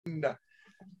Good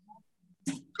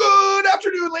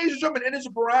afternoon, ladies and gentlemen. It is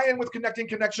Brian with Connecting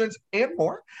Connections and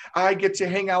more. I get to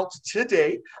hang out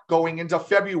today going into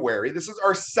February. This is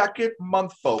our second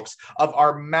month, folks, of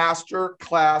our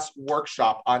masterclass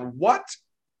workshop on what?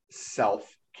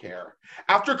 Self-care.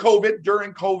 After COVID,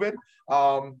 during COVID,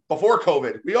 before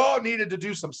COVID, we all needed to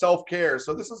do some self-care.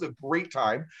 So this is a great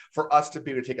time for us to be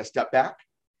able to take a step back,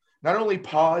 not only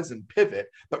pause and pivot,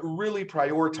 but really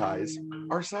prioritize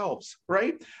ourselves,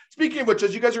 right? Speaking of which,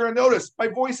 as you guys are going to notice, my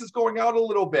voice is going out a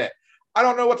little bit. I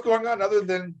don't know what's going on other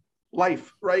than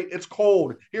life, right? It's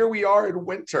cold. Here we are in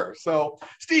winter. So,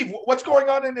 Steve, what's going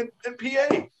on in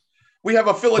PA? We have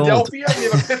a Philadelphia, we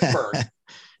have a Pittsburgh.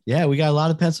 Yeah, we got a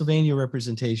lot of Pennsylvania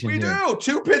representation we here. do.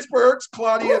 2 Pittsburghs,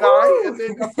 Claudia and I, and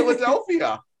then a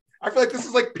Philadelphia. I feel like this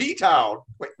is like P-Town.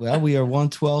 Well, we are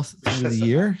 1/12 through the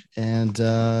year, and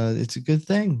it's a good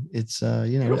thing. It's,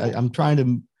 I'm trying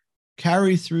to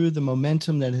carry through the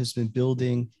momentum that has been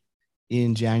building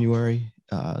in January.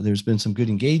 There's been some good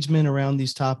engagement around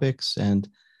these topics, and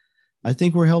I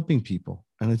think we're helping people.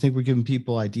 And I think we're giving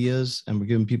people ideas, and we're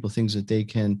giving people things that they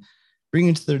can bring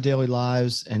into their daily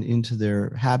lives and into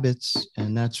their habits,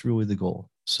 and that's really the goal.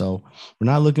 So we're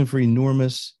not looking for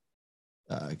enormous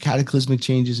cataclysmic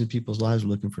changes in people's lives.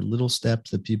 We're looking for little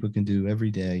steps that people can do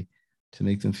every day to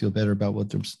make them feel better about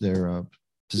what their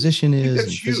position is,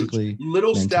 and physically,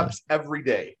 little mentally. Steps every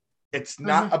day. It's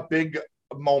not a big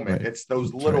moment. Right. It's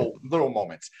those little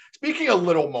moments. Speaking of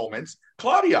little moments,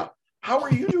 Claudia, how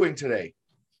are you doing today?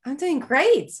 I'm doing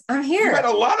great. I'm here. You had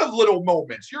a lot of little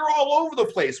moments. You're all over the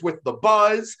place with the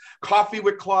buzz, coffee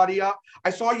with Claudia.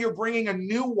 I saw you're bringing a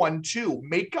new one too.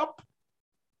 Makeup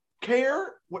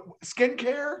care,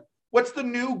 skincare. What's the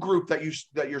new group that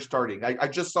you're starting? I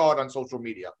just saw it on social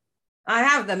media. I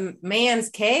have the Man's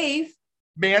Cave.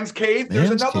 Man's Cave. There's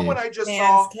another one I just saw.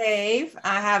 Man's Cave.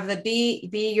 I have the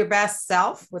Be Your Best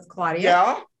Self with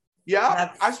Claudia.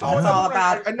 Yeah. I saw all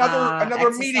about another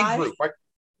meeting group.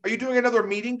 Are you doing another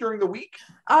meeting during the week?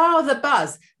 Oh, the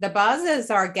Buzz. The Buzz is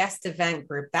our guest event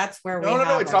group. That's where we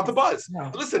No, it's not the Buzz.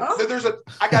 No. Listen,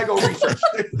 I gotta go research.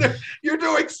 You're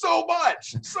doing so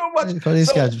much.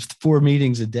 Claudia's got 4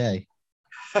 meetings a day.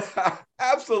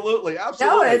 Absolutely.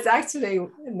 No, it's actually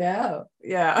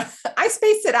yeah. I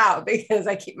space it out because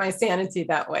I keep my sanity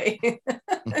that way.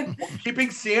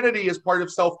 Keeping sanity is part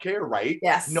of self-care, right?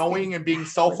 Yes. Knowing and being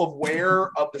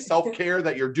self-aware of the self-care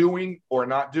that you're doing or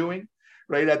not doing.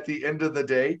 Right at the end of the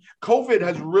day, COVID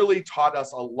has really taught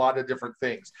us a lot of different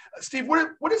things. Steve,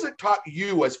 what has it taught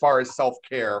you as far as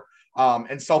self-care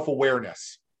and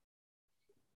self-awareness?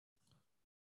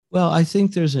 Well, I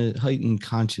think there's a heightened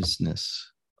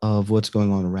consciousness of what's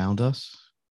going on around us,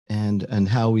 and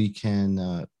how we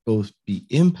can both be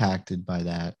impacted by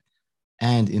that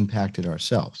and impacted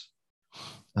ourselves.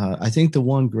 I think the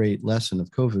one great lesson of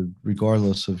COVID,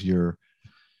 regardless of your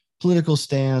political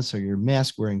stance or your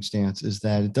mask wearing stance, is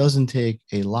that it doesn't take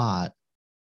a lot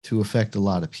to affect a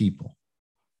lot of people.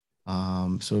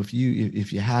 So if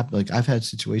you have, like, I've had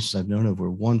situations I've known of where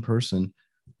one person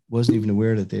wasn't even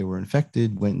aware that they were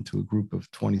infected, went into a group of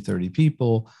 20, 30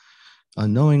 people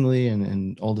unknowingly,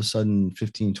 and all of a sudden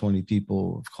 15, 20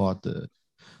 people have caught the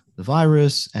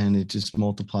virus, and it just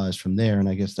multiplies from there. And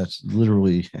I guess that's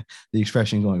literally the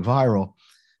expression, going viral.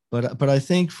 But I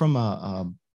think from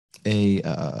a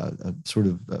sort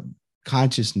of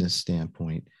consciousness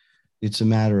standpoint, it's a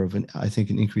matter of I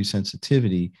think an increased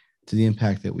sensitivity to the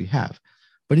impact that we have.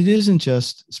 But it isn't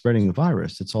just spreading a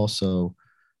virus. It's also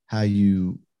how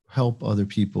you help other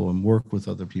people and work with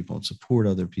other people and support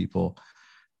other people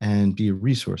and be a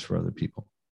resource for other people.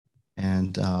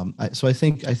 And so I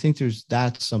think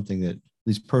that's something that, at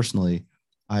least personally,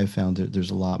 I've found that there's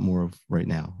a lot more of right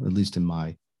now, at least in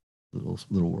my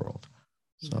little world.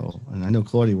 So, and I know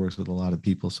Claudia works with a lot of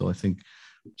people, so I think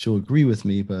she'll agree with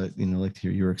me, but, I'd like to hear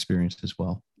your experience as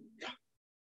well.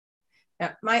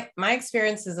 Yeah, my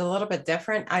experience is a little bit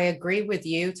different. I agree with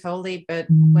you totally, but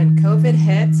when COVID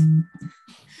hit,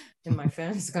 and my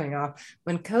phone is going off,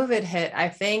 when COVID hit, I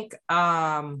think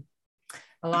a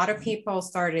lot of people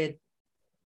started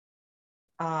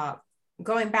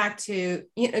going back to,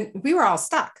 we were all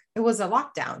stuck. It was a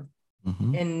lockdown.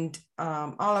 Mm-hmm. And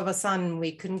all of a sudden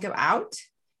we couldn't go out,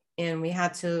 and we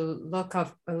had to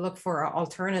look for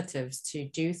alternatives to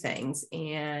do things.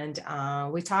 And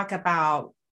we talk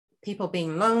about people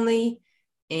being lonely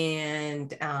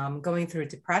and going through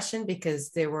depression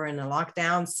because they were in a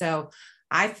lockdown. So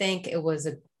I think it was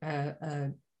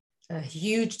a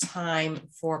huge time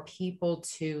for people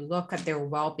to look at their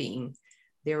well-being.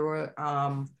 It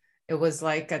was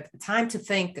like a time to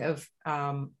think of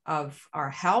our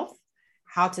health,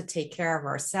 how to take care of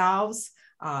ourselves,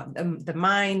 the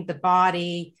mind, the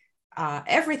body,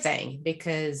 everything,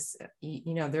 because,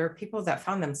 there are people that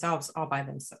found themselves all by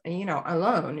themselves,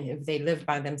 alone. If they lived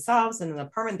by themselves in an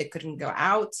apartment, they couldn't go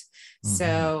out.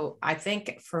 So I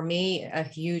think for me, a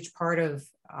huge part of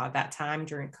that time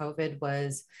during COVID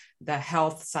was the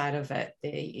health side of it,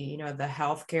 the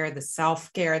healthcare, the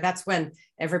self-care. That's when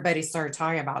everybody started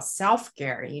talking about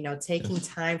self-care, taking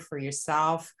time for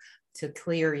yourself to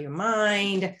clear your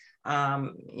mind,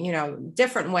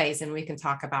 different ways, and we can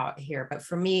talk about here. But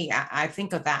for me, I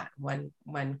think of that when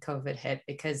COVID hit,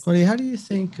 because Claudia, how do you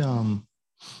think,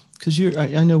 because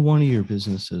I know one of your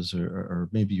businesses, or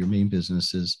maybe your main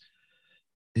business is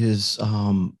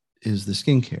the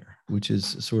skincare, which is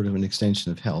sort of an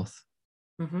extension of health,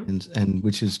 and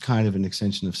which is kind of an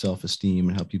extension of self-esteem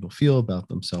and how people feel about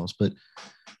themselves. But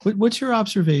what's your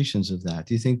observations of that?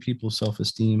 Do you think people's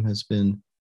self-esteem has been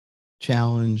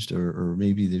challenged, or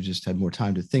maybe they just had more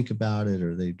time to think about it,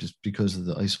 or they just, because of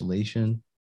the isolation?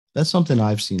 That's something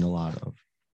I've seen a lot of,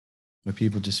 where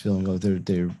people just feeling, oh,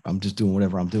 I'm just doing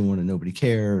whatever I'm doing and nobody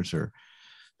cares, or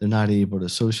they're not able to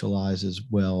socialize as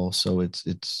well. So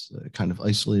it's kind of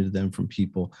isolated them from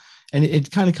people. And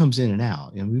it kind of comes in and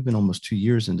out. We've been almost 2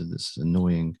 years into this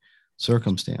annoying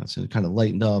circumstance, and it kind of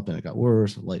lightened up and it got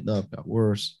worse, and lightened up, got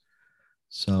worse.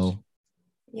 So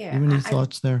yeah, you have any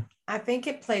thoughts there? I think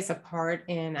it plays a part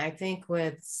in, I think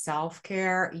with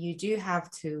self-care, you do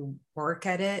have to work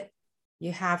at it.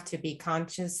 You have to be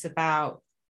conscious about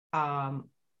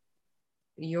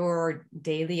your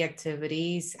daily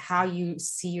activities, how you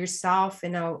see yourself,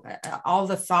 all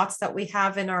the thoughts that we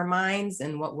have in our minds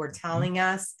and what we're telling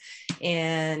us.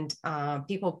 And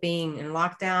people being in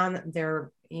lockdown,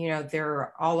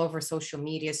 they're all over social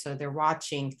media. So they're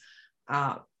watching,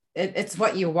 it's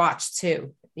what you watch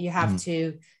too. You have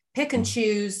to pick and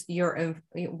choose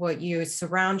what you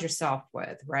surround yourself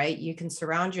with, right? You can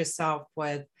surround yourself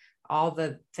with all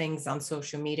the things on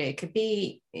social media. It could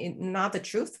be not the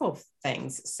truthful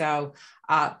things. So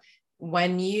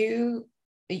when you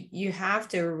have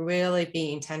to really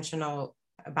be intentional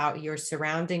about your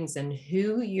surroundings and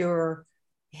who you're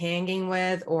hanging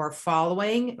with or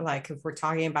following. Like if we're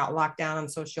talking about lockdown on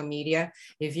social media,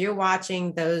 if you're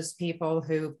watching those people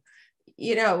who,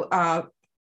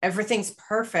 everything's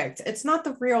perfect, it's not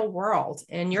the real world,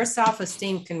 and your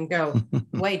self-esteem can go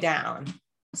way down.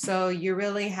 So you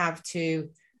really have to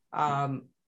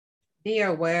be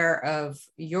aware of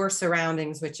your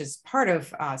surroundings, which is part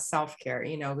of self-care,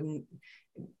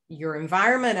 your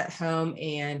environment at home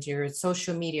and your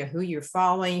social media, who you're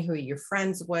following, who you're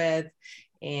friends with,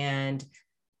 and,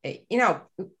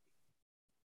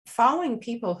 following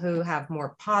people who have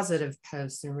more positive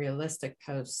posts and realistic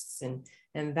posts,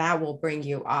 and that will bring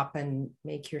you up and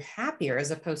make you happier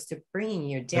as opposed to bringing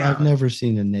you down. I've never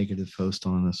seen a negative post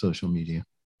on the social media.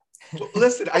 Well,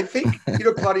 listen, I think,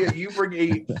 Claudia, you bring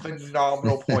a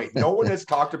phenomenal point. No one has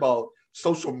talked about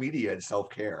social media and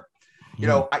self-care.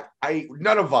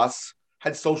 None of us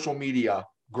had social media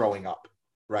growing up,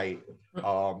 right?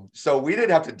 So we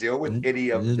didn't have to deal with any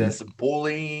of this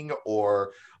bullying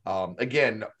or,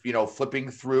 again, flipping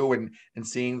through and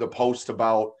seeing the post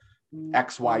about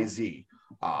XYZ.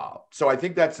 So I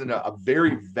think that's a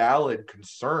very valid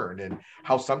concern, and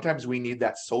how sometimes we need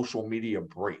that social media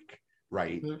break,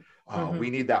 right? We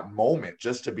need that moment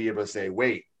just to be able to say,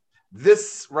 wait,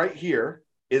 this right here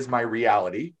is my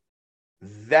reality.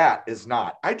 That is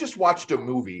not. I just watched a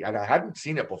movie and I hadn't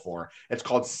seen it before. It's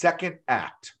called Second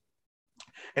Act.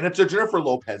 And it's a Jennifer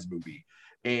Lopez movie.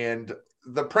 And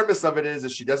the premise of it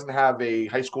is she doesn't have a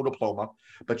high school diploma,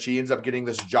 but she ends up getting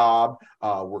this job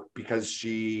because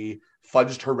she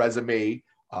fudged her resume.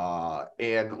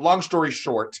 And long story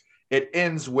short, it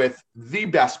ends with the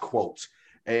best quote.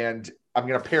 And I'm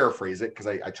going to paraphrase it because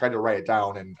I tried to write it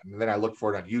down and then I looked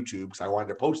for it on YouTube because I wanted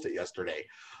to post it yesterday.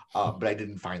 But I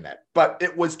didn't find that. But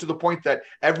it was to the point that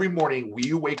every morning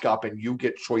you wake up and you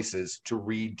get choices to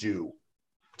redo,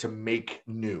 to make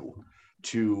new,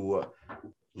 to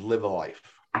live a life.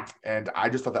 And I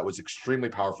just thought that was extremely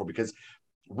powerful because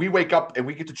we wake up and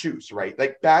we get to choose, right?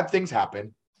 Like bad things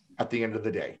happen at the end of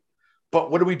the day. But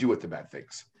what do we do with the bad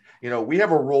things? We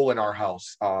have a rule in our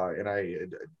house,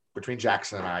 between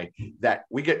Jackson and I, that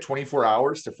we get 24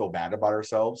 hours to feel bad about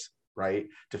ourselves, right?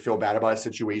 To feel bad about a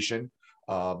situation,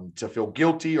 to feel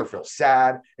guilty or feel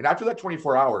sad. And after that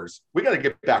 24 hours, we got to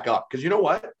get back up because you know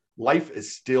what? Life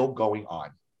is still going on.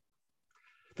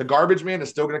 The garbage man is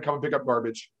still going to come and pick up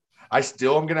garbage. I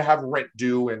still am going to have rent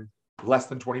due in less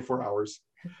than 24 hours,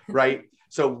 right?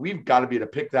 So we've got to be able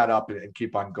to pick that up and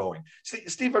keep on going.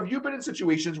 Steve, have you been in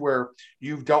situations where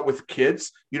you've dealt with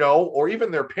kids, or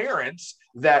even their parents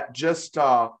that just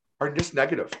are are just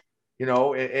negative,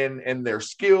 in their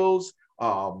skills,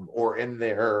 or in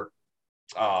their,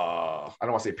 I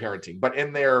don't want to say parenting, but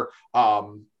in their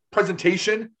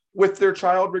presentation with their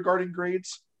child regarding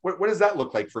grades? What does that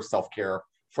look like for self-care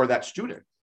for that student?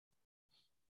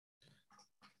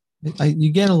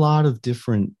 You get a lot of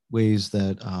different ways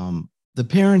that the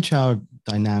parent-child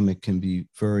dynamic can be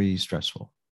very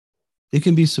stressful. It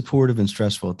can be supportive and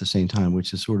stressful at the same time,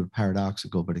 which is sort of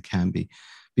paradoxical, but it can be,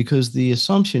 because the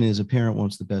assumption is a parent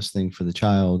wants the best thing for the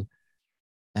child.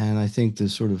 And I think the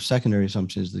sort of secondary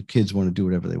assumption is the kids want to do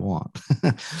whatever they want.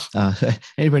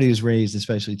 Anybody who's raised,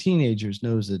 especially teenagers,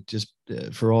 knows that just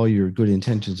for all your good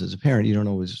intentions as a parent, you don't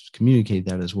always communicate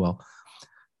that as well.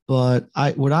 But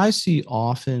what I see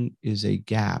often is a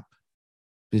gap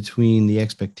between the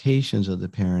expectations of the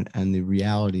parent and the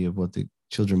reality of what the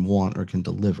children want or can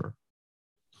deliver.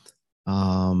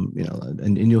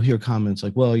 And you'll hear comments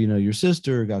like, well, your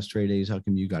sister got straight A's, how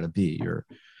come you got a B? Or,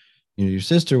 your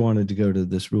sister wanted to go to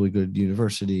this really good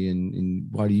university, and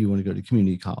why do you want to go to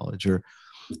community college? Or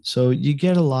so you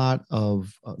get a lot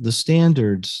of the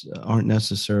standards aren't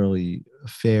necessarily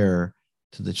fair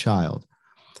to the child.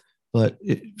 But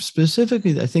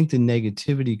specifically, I think the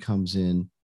negativity comes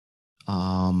in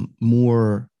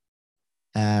more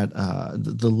at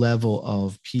the level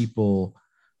of people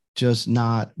just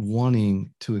not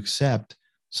wanting to accept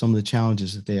some of the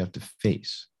challenges that they have to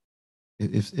face.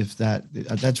 If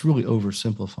that's really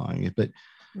oversimplifying it, but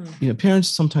parents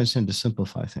sometimes tend to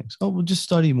simplify things. Oh, well, just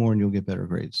study more and you'll get better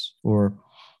grades, or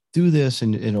do this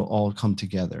and it'll all come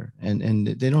together. And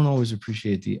they don't always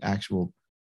appreciate the actual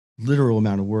literal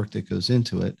amount of work that goes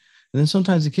into it. And then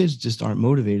sometimes the kids just aren't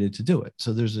motivated to do it.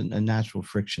 So there's a natural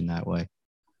friction that way.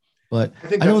 But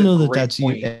I don't know that that's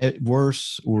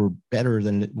worse or better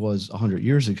than it was 100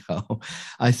 years ago.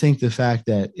 I think the fact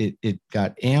that it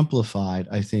got amplified,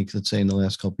 I think, let's say in the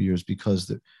last couple of years, because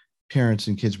the parents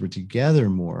and kids were together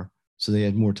more, so they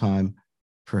had more time,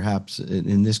 perhaps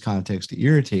in this context, to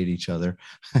irritate each other.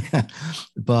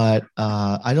 But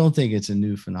I don't think it's a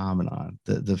new phenomenon,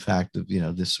 the fact of,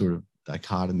 this sort of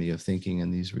dichotomy of thinking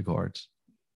in these regards.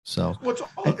 So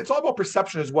it's all about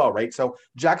perception as well, right? So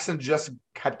Jackson just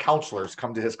had counselors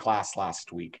come to his class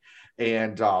last week,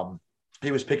 and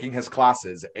he was picking his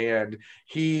classes, and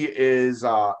he is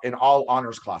in all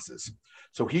honors classes.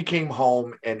 So he came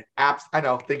home and I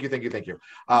know, thank you.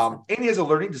 And he has a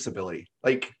learning disability.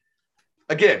 Like,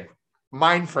 again,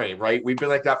 mind frame, right? We've been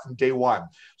like that from day one.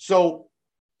 So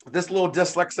this little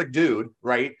dyslexic dude,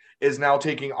 right, is now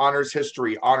taking honors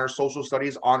history, honors social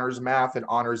studies, honors math, and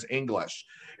honors English.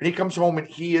 And he comes home and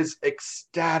he is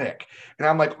ecstatic. And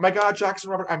I'm like, oh my God, Jackson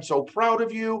Robert, I'm so proud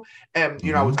of you. And,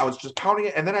 I was just counting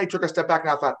it. And then I took a step back and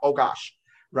I thought, oh gosh,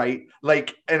 right?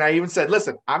 Like, and I even said,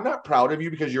 listen, I'm not proud of you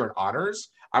because you're in honors.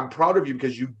 I'm proud of you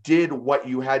because you did what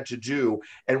you had to do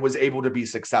and was able to be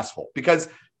successful. Because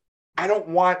I don't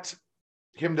want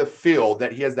him to feel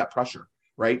that he has that pressure,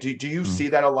 right? Do you see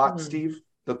that a lot, Steve?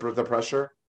 The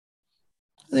pressure?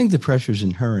 I think the pressure is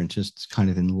inherent just kind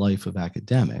of in life of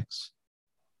academics,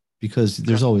 because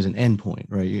there's always an end point,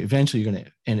 right? Eventually you're going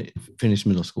to finish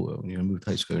middle school, and you're going to move to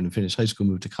high school, and finish high school,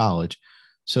 move to college.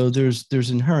 So there's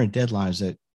inherent deadlines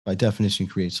that by definition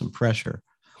create some pressure.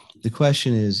 The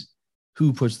question is,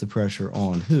 who puts the pressure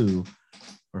on who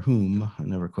or whom? I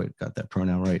never quite got that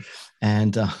pronoun right.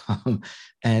 And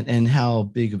how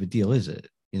big of a deal is it?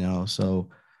 So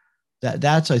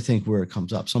that's, I think, where it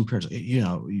comes up. Some parents,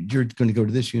 you're going to go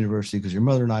to this university because your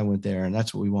mother and I went there, and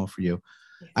that's what we want for you.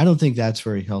 I don't think that's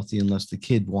very healthy unless the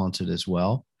kid wants it as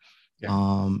well.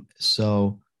 Yeah.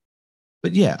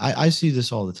 But yeah, I see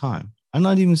this all the time. I'm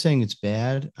not even saying it's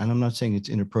bad, and I'm not saying it's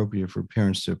inappropriate for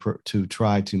parents to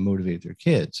try to motivate their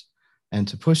kids and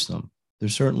to push them.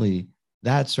 That's certainly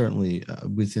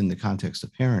within the context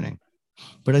of parenting.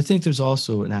 But I think there's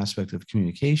also an aspect of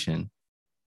communication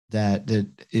that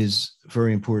is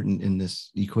very important in this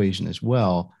equation as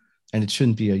well. And it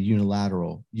shouldn't be a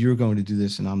unilateral, you're going to do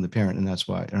this and I'm the parent, and that's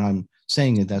why, and I'm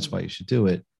saying it, that's why you should do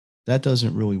it. That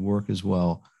doesn't really work as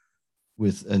well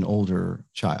with an older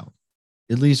child,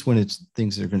 at least when it's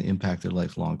things that are going to impact their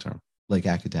life long term, like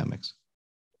academics.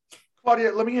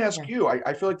 Claudia, let me ask you,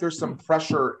 I feel like there's some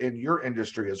pressure in your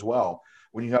industry as well,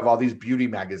 when you have all these beauty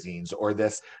magazines, or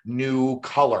this new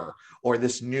color, or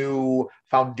this new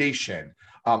foundation.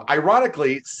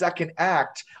 Ironically, second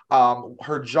act,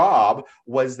 her job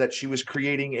was that she was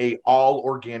creating a all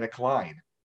organic line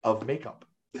of makeup.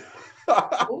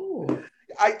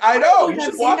 I know, you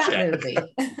should watch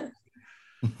it.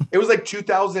 It was like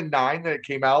 2009 that it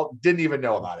came out. Didn't even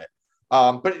know about it.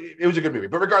 But it was a good movie.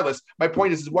 But regardless, my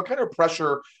point is what kind of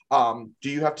pressure do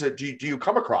you have to do you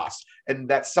come across, and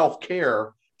that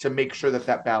self-care to make sure that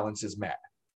that balance is met?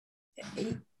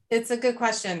 It's a good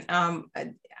question.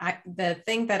 The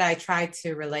thing that I try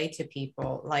to relate to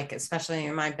people, like especially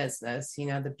in my business,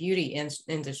 the beauty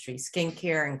industry,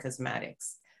 skincare and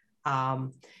cosmetics,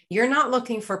 you're not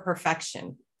looking for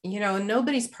perfection.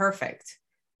 Nobody's perfect,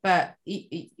 but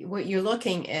what you're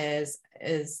looking is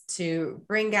to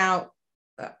bring out,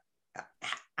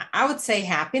 I would say,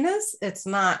 happiness. It's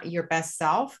not your best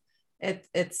self.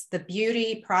 It's the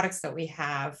beauty products that we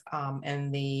have,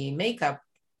 and the makeup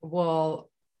will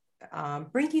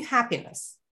bring you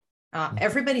happiness.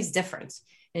 Everybody's different.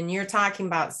 And you're talking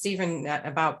about, Stephen,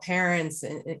 about parents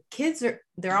and kids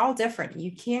they're all different.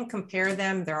 You can't compare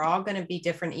them. They're all going to be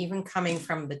different, even coming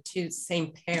from the two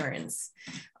same parents.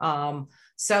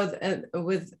 So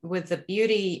with the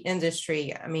beauty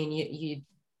industry, I mean, you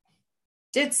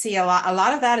did see a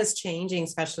lot of that is changing,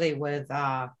 especially with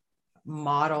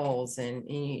models, and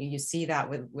you see that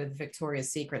with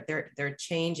Victoria's Secret. They're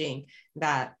changing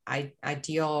that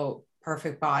ideal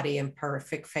perfect body and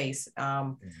perfect face.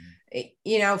 For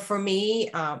me,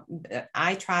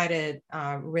 I try to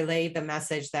relay the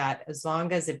message that as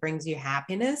long as it brings you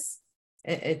happiness,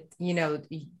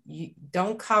 you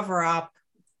don't cover up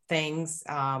things.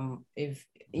 If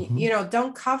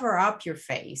don't cover up your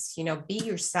face, be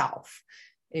yourself.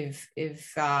 If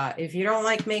you don't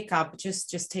like makeup,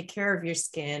 just take care of your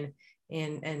skin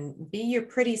and be your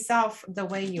pretty self the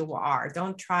way you are.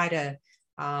 Don't try to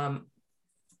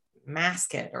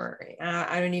mask it, or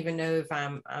I don't even know if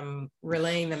I'm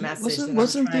relaying the message.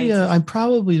 I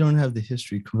probably don't have the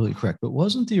history completely correct, but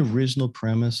wasn't the original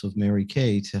premise of Mary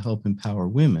Kay to help empower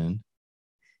women?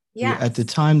 Yeah. At the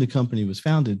time the company was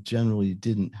founded, generally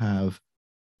didn't have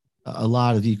a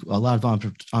lot of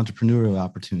entrepreneurial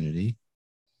opportunity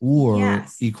or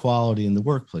equality in the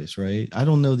workplace, right? I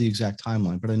don't know the exact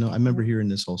timeline, but I remember hearing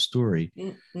this whole story.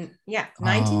 Yeah,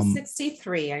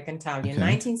 1963, I can tell you. Okay,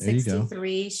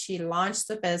 1963, she launched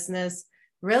the business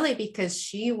really because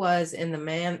she was in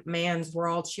the man's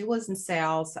world. She was in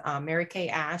sales, Mary Kay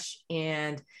Ash,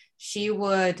 and she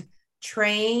would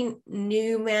train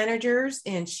new managers,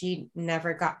 and she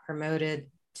never got promoted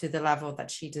to the level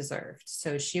that she deserved.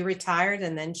 So she retired,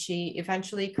 and then she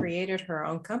eventually created her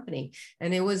own company.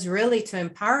 And it was really to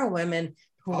empower women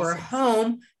who were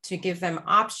home, to give them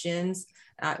options,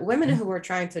 women who were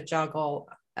trying to juggle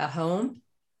a home,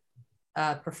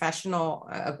 a profession,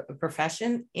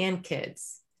 and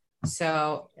kids.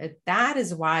 So that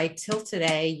is why till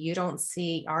today, you don't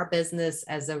see our business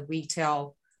as a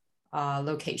retail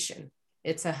location.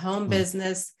 It's a home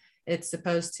business. It's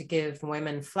supposed to give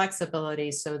women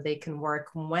flexibility so they can work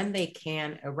when they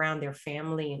can around their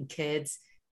family and kids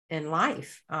and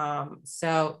life.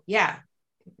 So yeah,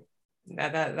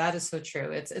 that is so true.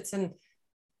 That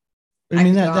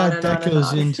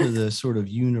goes into the sort of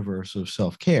universe of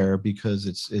self-care, because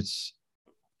it's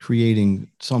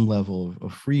creating some level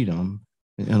of freedom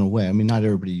in a way. I mean, not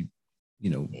everybody,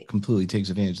 completely takes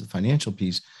advantage of the financial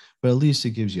piece, but at least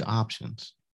it gives you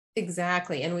options.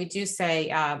 Exactly. And we do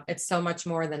say it's so much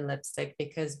more than lipstick,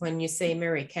 because when you say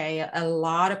Mary Kay, a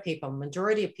lot of people,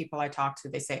 majority of people I talk to,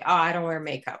 they say, oh, I don't wear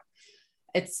makeup.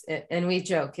 And we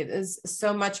joke, it is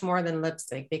so much more than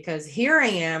lipstick, because here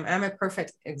I'm a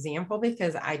perfect example,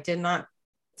 because I did not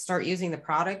start using the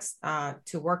products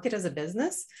to work it as a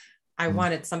business. I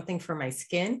wanted something for my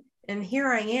skin. And here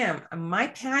I am. My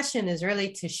passion is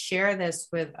really to share this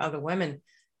with other women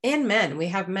and men. We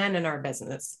have men in our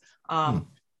business.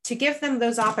 To give them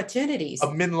those opportunities.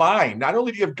 A men line. Not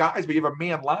only do you have guys, but you have a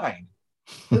man line.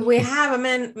 We have a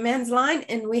men's line,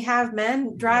 and we have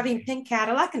men driving pink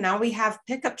Cadillac, and now we have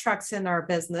pickup trucks in our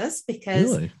business,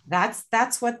 because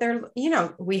that's what they're,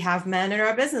 we have men in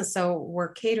our business, so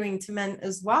we're catering to men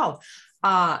as well.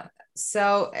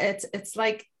 So it's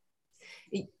like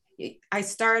you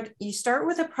start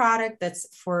with a product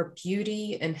that's for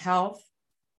beauty and health,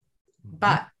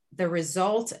 but the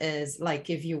result is, like,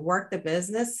 if you work the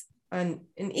business, and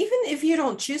even if you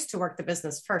don't choose to work the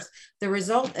business first, the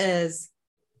result is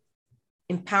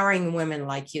empowering women,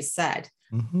 like you said,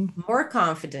 more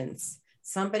confidence,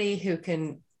 somebody who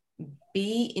can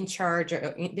be in charge,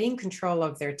 or be in control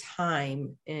of their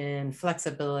time, and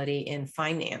flexibility in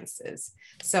finances.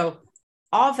 So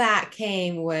all that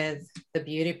came with the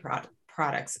beauty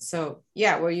products. So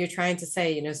yeah, what you're trying to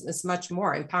say, it's much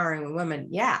more empowering women.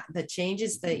 Yeah, the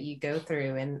changes that you go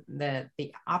through, and the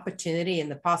opportunity and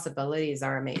the possibilities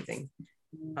are amazing.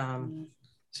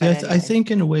 I think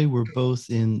in a way we're both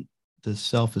in the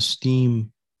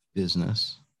self-esteem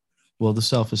business. Well, the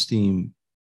self-esteem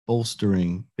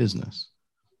bolstering business,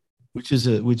 which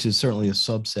is certainly a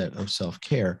subset of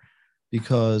self-care,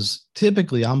 because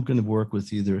typically I'm going to work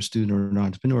with either a student or an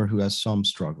entrepreneur who has some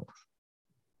struggle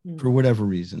for whatever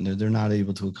reason. They're not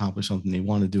able to accomplish something they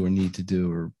want to do or need to do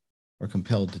or are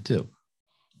compelled to do.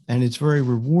 And it's very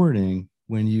rewarding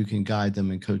when you can guide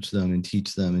them and coach them and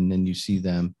teach them, and then you see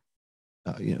them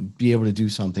be able to do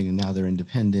something, and now they're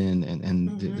independent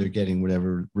and they're getting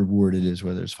whatever reward it is,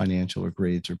 whether it's financial or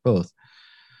grades or both.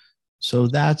 So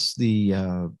that's the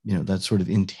that sort of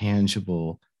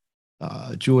intangible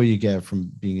joy you get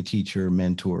from being a teacher,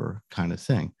 mentor kind of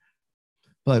thing.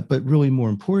 But really more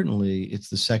importantly, it's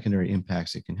the secondary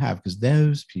impacts it can have, because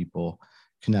those people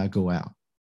can now go out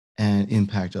and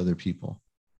impact other people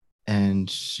and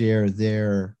share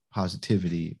their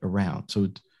positivity around. So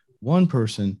one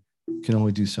person can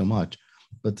only do so much,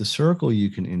 but the circle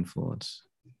you can influence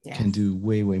can do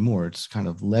way, way more. It's kind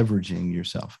of leveraging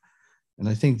yourself. And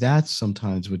I think that's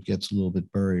sometimes what gets a little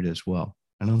bit buried as well.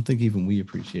 I don't think even we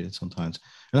appreciate it sometimes.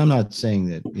 And I'm not saying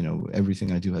that,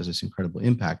 everything I do has this incredible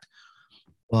impact,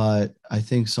 but I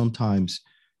think sometimes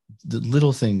the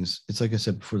little things, it's like I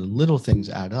said before, the little things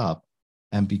add up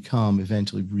and become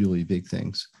eventually really big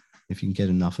things if you can get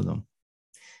enough of them.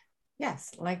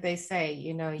 Yes, like they say,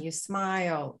 you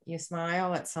smile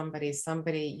at somebody,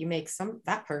 you make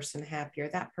that person happier.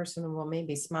 That person will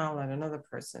maybe smile at another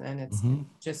person. And it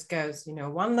just goes,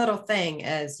 one little thing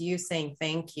as you saying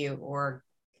thank you, or,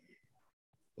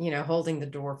 holding the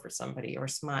door for somebody, or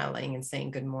smiling and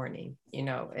saying good morning, it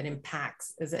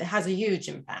has a huge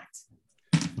impact.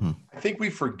 I think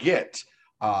we forget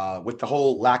with the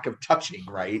whole lack of touching,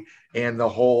 right? And the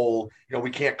whole, we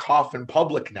can't cough in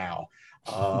public now.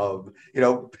 I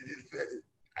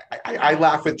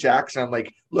laugh with Jackson. I'm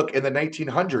like, look, in the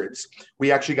 1900s,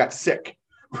 we actually got sick,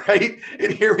 right?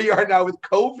 And here we are now with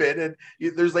COVID, and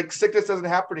there's like sickness doesn't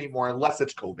happen anymore unless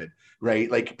it's COVID,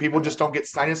 right? Like people just don't get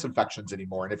sinus infections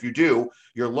anymore. And if you do,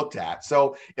 you're looked at.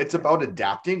 So it's about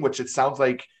adapting, which it sounds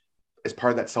like is part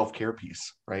of that self-care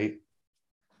piece, right?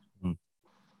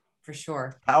 For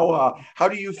sure. How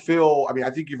do you feel? I mean, I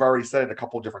think you've already said it a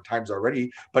couple of different times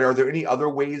already, but are there any other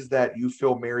ways that you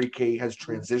feel Mary Kay has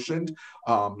transitioned?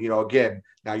 Again,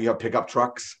 now you have pickup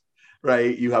trucks,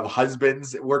 right? You have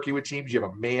husbands working with teams. You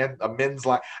have a men's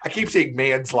line. I keep saying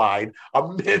man's line, a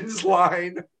men's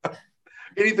line.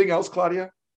 Anything else,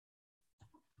 Claudia?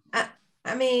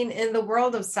 I mean, in the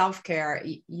world of self-care,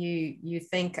 you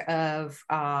think of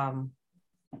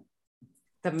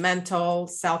the mental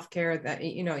self-care that,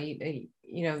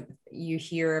 you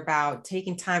hear about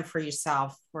taking time for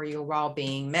yourself, for your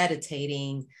well-being,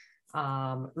 meditating,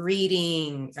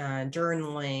 reading,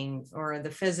 journaling, or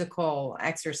the physical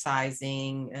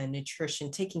exercising, nutrition,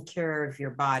 taking care of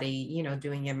your body,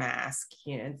 doing your mask,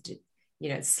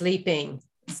 sleeping.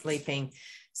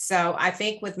 So I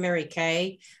think with Mary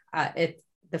Kay,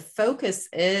 the focus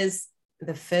is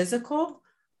the physical.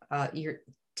 You're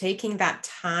taking that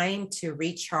time to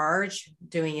recharge,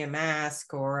 doing a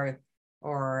mask or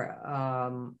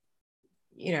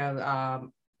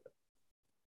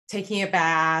taking a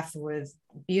bath with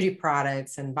beauty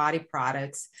products and body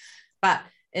products. But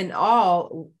in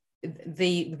all,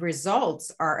 the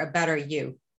results are a better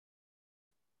you.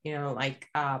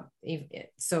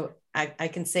 So I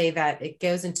can say that it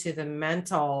goes into the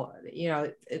mental,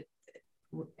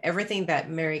 everything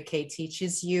that Mary Kay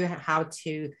teaches you how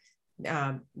to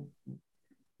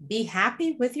be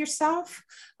happy with yourself,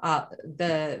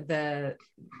 the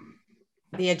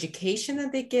education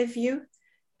that they give you,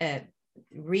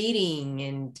 reading,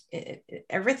 and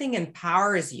everything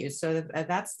empowers you. So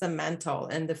that's the mental,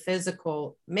 and the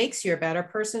physical makes you a better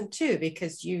person too,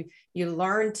 because you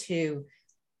learn to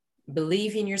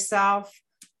believe in yourself,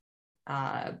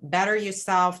 better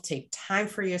yourself, take time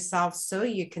for yourself so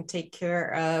you can take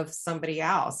care of somebody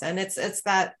else. And it's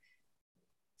that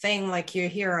thing like you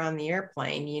hear on the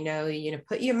airplane,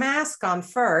 put your mask on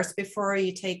first before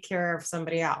you take care of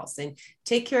somebody else, and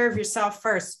take care of yourself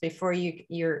first before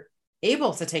you're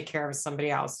able to take care of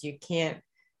somebody else. You can't,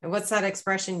 and what's that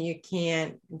expression? You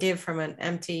can't give from an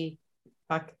empty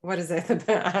bucket. What is it?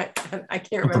 I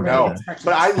can't remember. No,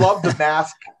 but I love the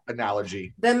mask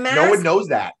analogy. The mask, no one knows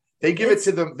that. They give it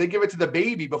to them. They give it to the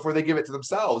baby before they give it to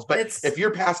themselves. But if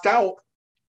you're passed out,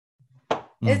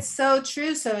 it's so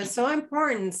true. So it's so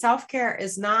important. Self-care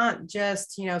is not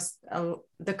just,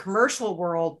 the commercial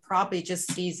world probably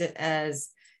just sees it as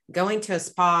going to a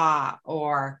spa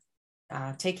or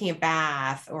taking a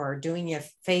bath or doing a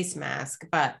face mask,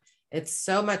 but it's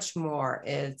so much more.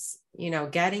 It's,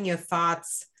 getting your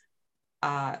thoughts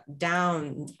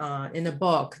down in a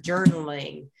book,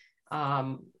 journaling,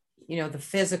 the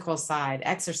physical side,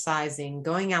 exercising,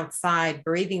 going outside,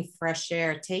 breathing fresh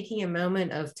air, taking a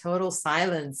moment of total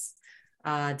silence,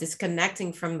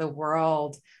 disconnecting from the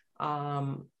world.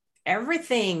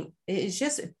 Everything is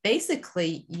just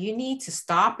basically, you need to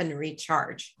stop and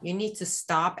recharge. You need to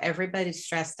stop. Everybody's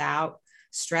stressed out.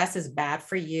 Stress is bad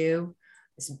for you.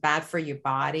 It's bad for your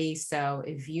body. So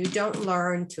if you don't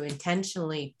learn to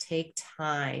intentionally take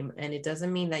time, and it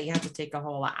doesn't mean that you have to take a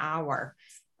whole hour,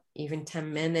 even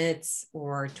 10 minutes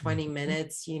or 20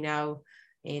 minutes,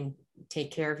 and take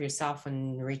care of yourself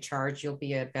and recharge, you'll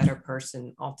be a better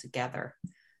person altogether.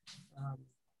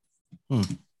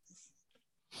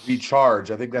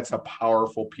 Recharge. I think that's a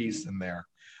powerful piece in there.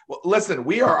 Well, listen,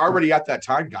 we are already at that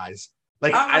time, guys.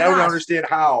 Like, I don't understand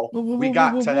how we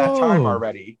got to that time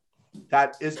already.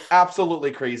 That is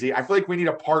absolutely crazy. I feel like we need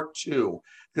a part 2,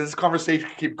 because this conversation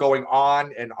can keep going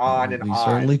on and on and on. We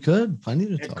certainly could. Plenty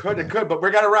to talk about. It could, but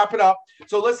we're going to wrap it up.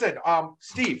 So listen,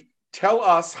 Steve, tell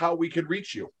us how we could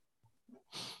reach you.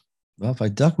 Well, if I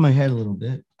duck my head a little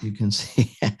bit, you can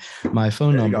see my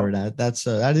phone number.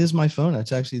 That is my phone.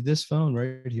 That's actually this phone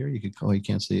right here. You could call. You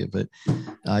can't see it, but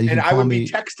you can call me. Be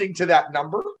texting to that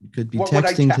number. You could be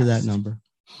texting to that number.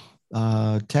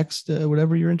 Text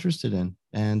whatever you're interested in.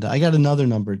 And I got another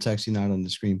number. It's actually not on the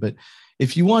screen, but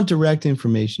if you want direct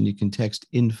information, you can text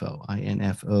info,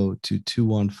 INFO, to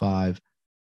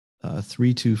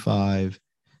 215-325.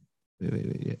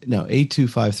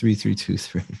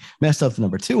 825-3323. Messed up the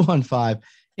number.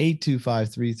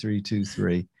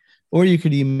 215-825-3323. Or you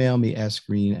could email me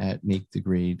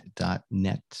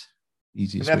sgreen@makethegrade.net.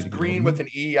 Easiest. And that's green with an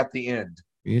E at the end.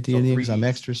 At the end, I'm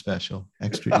extra special.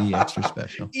 Extra E, extra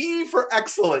special. E for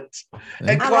excellent.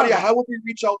 And Claudia, how would we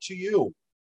reach out to you?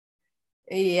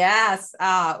 Yes.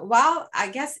 Well, I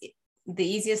guess the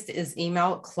easiest is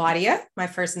email Claudia, my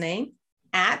first name,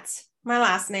 at my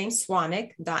last name,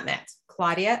 Swanik.net.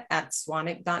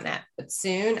 Claudia@Swanik.net. But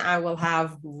soon I will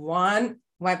have one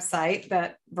website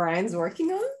that Brian's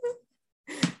working on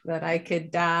that I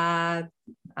could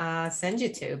send you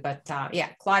to. But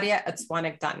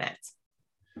Claudia@Swanik.net.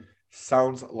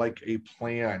 Sounds like a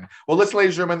plan. Well, listen, ladies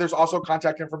and gentlemen, there's also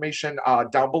contact information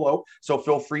down below. So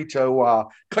feel free to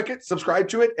click it, subscribe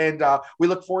to it. And we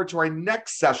look forward to our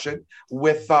next session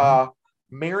with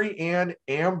Mary Ann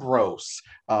Ambrose.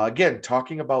 Again,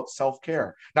 talking about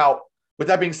self-care. Now, with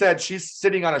that being said, she's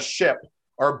sitting on a ship,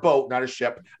 or a boat, not a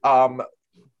ship,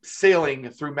 sailing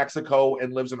through Mexico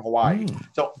and lives in Hawaii.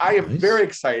 So I am very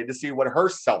excited to see what her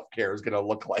self-care is going to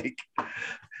look like.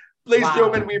 Ladies and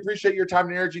gentlemen, we appreciate your time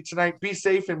and energy tonight. Be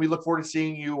safe, and we look forward to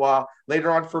seeing you later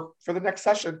on for the next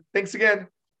session. Thanks again.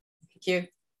 Thank you.